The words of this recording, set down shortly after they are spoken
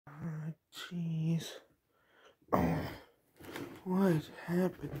Jeez. What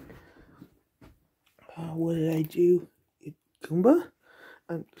happened? What did I do? Goomba?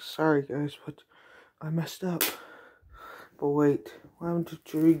 I'm sorry, guys, but I messed up. But wait, what happened to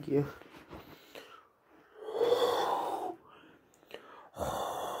Tertia?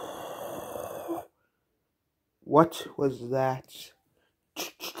 What was that?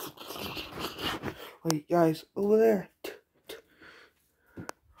 Wait, guys, over there.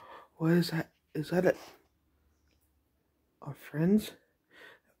 What is that? Is that our friends?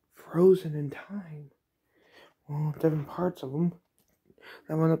 Frozen in time. Well, different parts of them.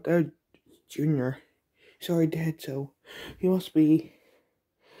 That one up there, Junior. He's already dead, so he must be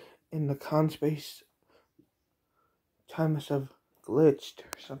in the con space. Time must have glitched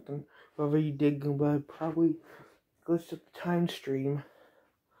or something. Whoever you did, Goomba, probably glitched up the time stream.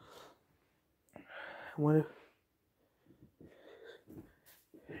 What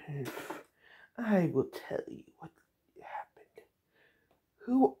if I will tell you what happened?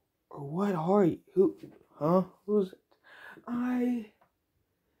 Who or what are you? Who? Huh? Who's it?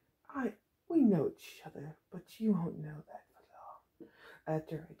 We know each other, but you won't know that for long.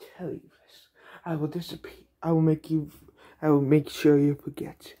 After I tell you this, I will disappear. I will make sure you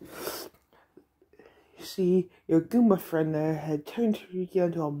forget. You see, your Goomba friend there had turned Tertia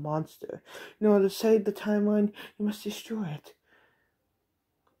into a monster. In order to save the timeline, you must destroy it.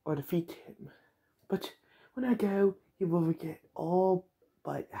 Or defeat him. But when I go, you will forget all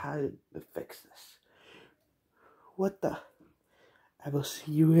but how to fix this. What the? I will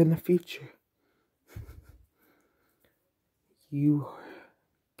see you in the future. You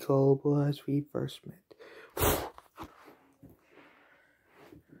are gullible as we first met.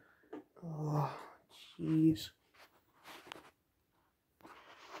 Oh, jeez.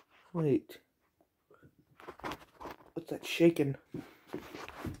 Wait. What's that shaking?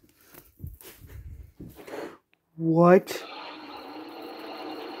 What?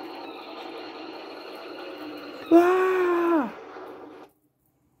 Ah!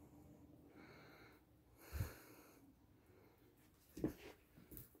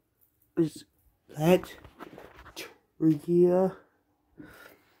 Is that Tertia?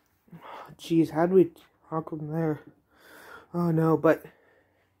 Jeez, how do we talk from there? Oh no, but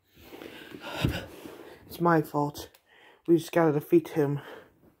it's my fault. We just gotta defeat him.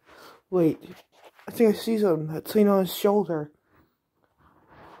 Wait, I think I see something that's laying on his shoulder.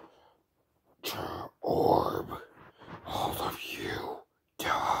 Orb, all of you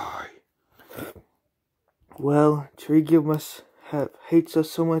die. Well, Tertia must hates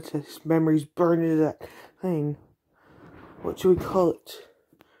us so much that his memories burn into that thing. What should we call it?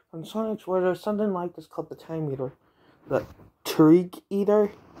 On Sonic's word, there's something like this called the Time Eater. The Tertia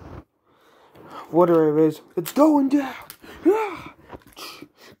Eater? Whatever it is, it's going down!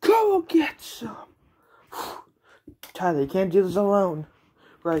 Go and get some! Tyler, you can't do this alone.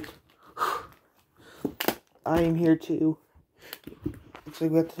 Right. I am here too. Looks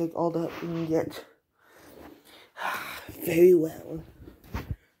like we have to take all that we can get. Very well.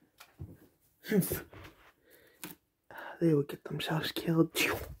 They would get themselves killed.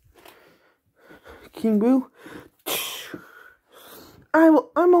 King Boo, I'm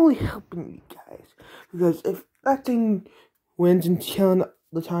only helping you guys because if that thing wins and killing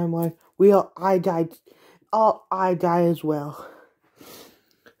the timeline, I die as well.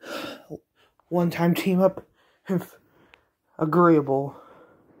 One time team up, agreeable.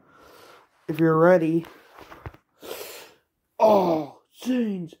 If you're ready. All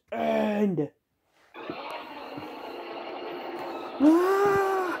things end.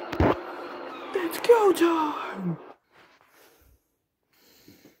 It's go time.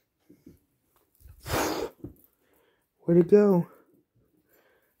 Where'd it go?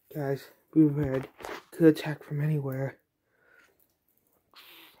 Guys, be prepared. Could attack from anywhere.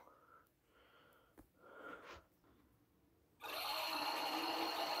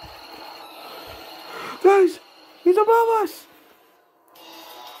 Guys, he's above us.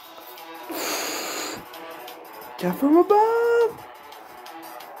 Attack from above.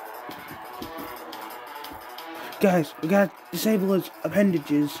 Guys, we gotta disable his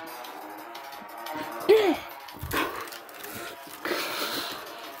appendages.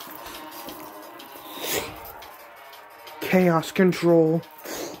 Chaos control.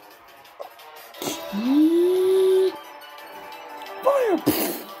 Fire!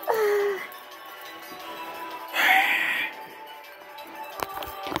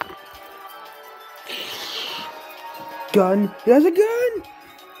 Gun. He has a gun!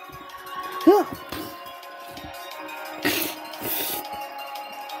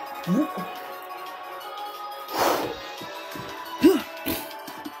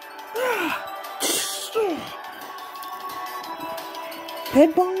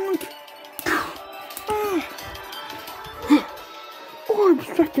 Head bonk! Oh, I'm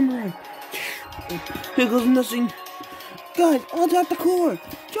stuck him right. Here goes nothing. Guys, I'll tap the core.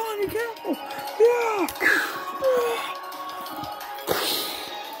 John, be careful. Yeah!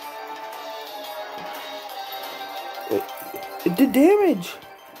 It did damage.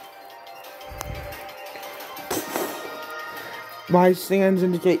 My stands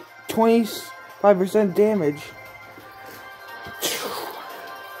indicate 25% damage.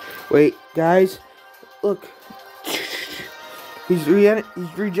 Wait, guys, look. He's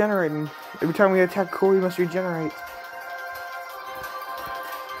regenerating. Every time we attack core, he must regenerate.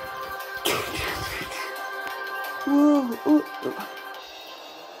 Whoa!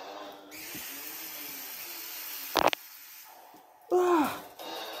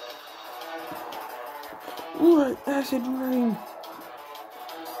 What? Acid rain.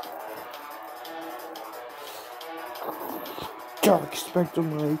 Dark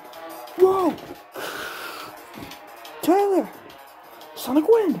spectrum ray. Whoa! Tyler! Sonic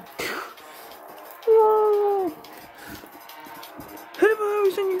wind! Whoa! Hit him with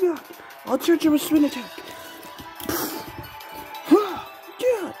everything you got! I'll charge him a spin attack.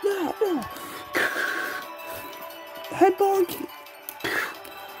 Head bonk!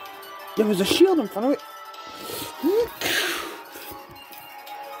 There was a shield in front of it.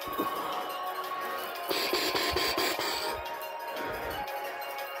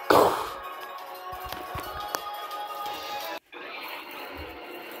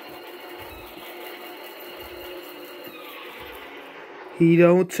 He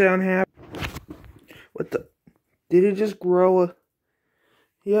don't sound happy. What the? Did he just grow a...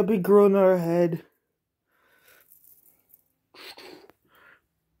 Yeah, he grew another head.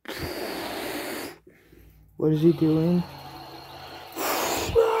 What is he doing?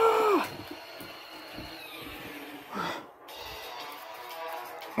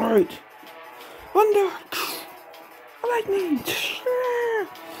 Alright. Thunder! Lightning!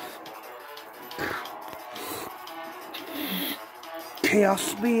 Chaos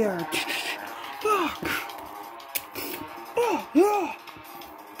Spear! Yeah!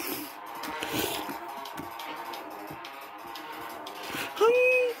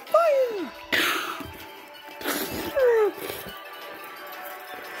 Fire!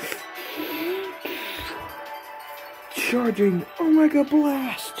 Charging Omega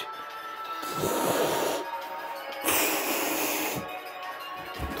Blast!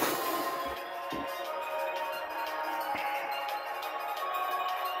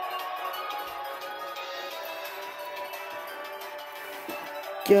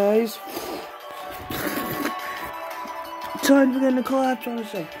 Guys, time for them to collapse on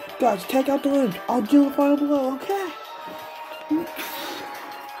us. Guys, take out the limbs. I'll do the final blow, okay?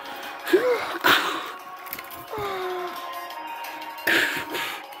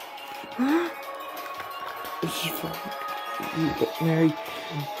 This is fun. Mary.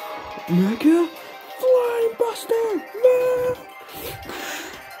 Mega Flying Buster! No!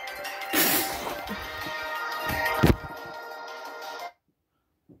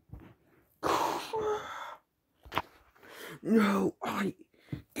 No, I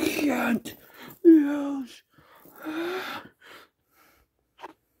can't lose.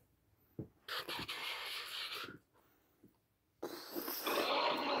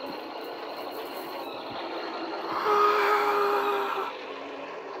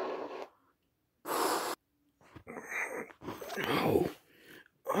 No,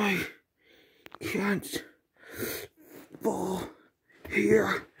 I can't fall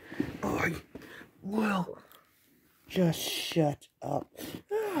here. I will. Just shut up.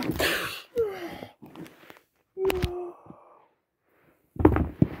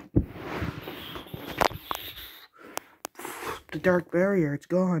 The dark barrier, it's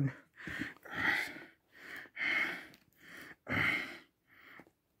gone.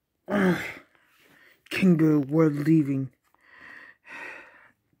 Kingo, we're leaving.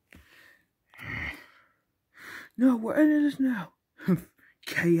 No, we're in this now.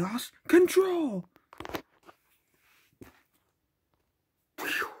 Chaos control.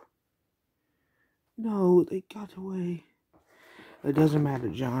 No, they got away. It doesn't matter,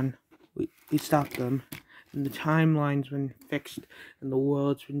 John. We stopped them. And the timeline's been fixed. And the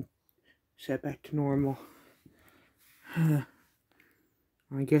world's been set back to normal. I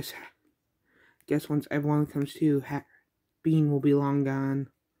guess once everyone comes to, Bean will be long gone.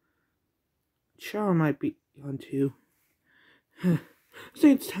 Char might be gone too. I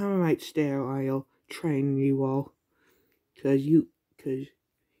think it's time I might stay a while, train you all. Cause you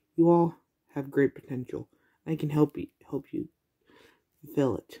all have great potential. I can help you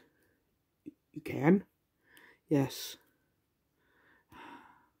fulfill it. You can? Yes.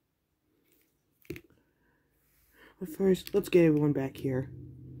 But first, let's get everyone back here.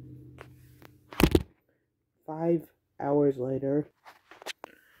 5 hours later.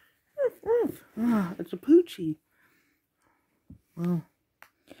 Ah, it's a poochie. Well,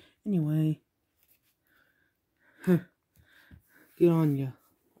 anyway. Good on ya.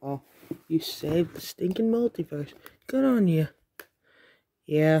 Oh, you saved the stinking multiverse. Good on ya.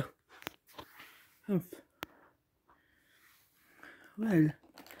 Yeah. Well,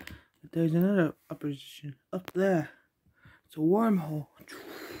 there's another opposition up there. It's a wormhole.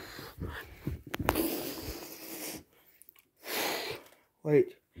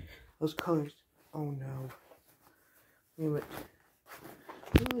 Wait, those colors. Oh no. Wait a minute.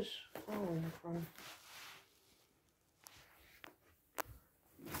 Who is falling from?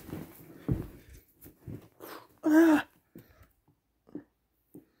 Ah!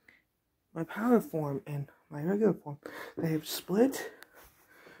 My power form and my regular form, they have split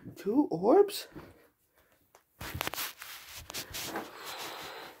 2 orbs?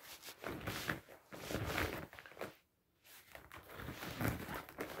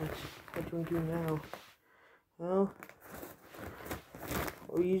 What do we do now? Well,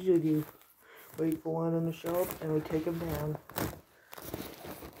 what we usually do, wait for one of them to show up and we take them down.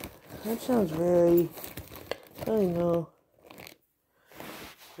 That sounds very, I don't know,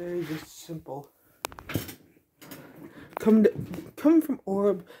 very just simple. Coming from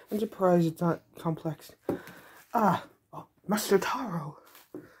orb, I'm surprised it's not complex. Ah, oh, Master Taro.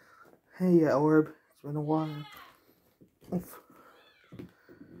 Hey, yeah, orb, it's been a while. Oof.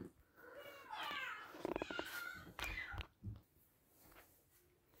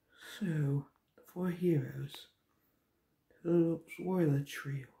 So, the 4 heroes who swore the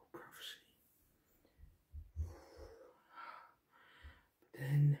trio prophecy.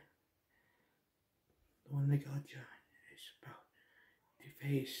 Then, the one that got John is about to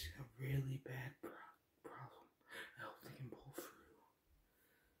face a really bad problem. I hope they can pull through.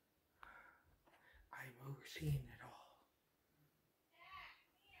 I'm overseeing it all.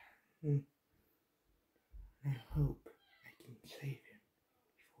 I hope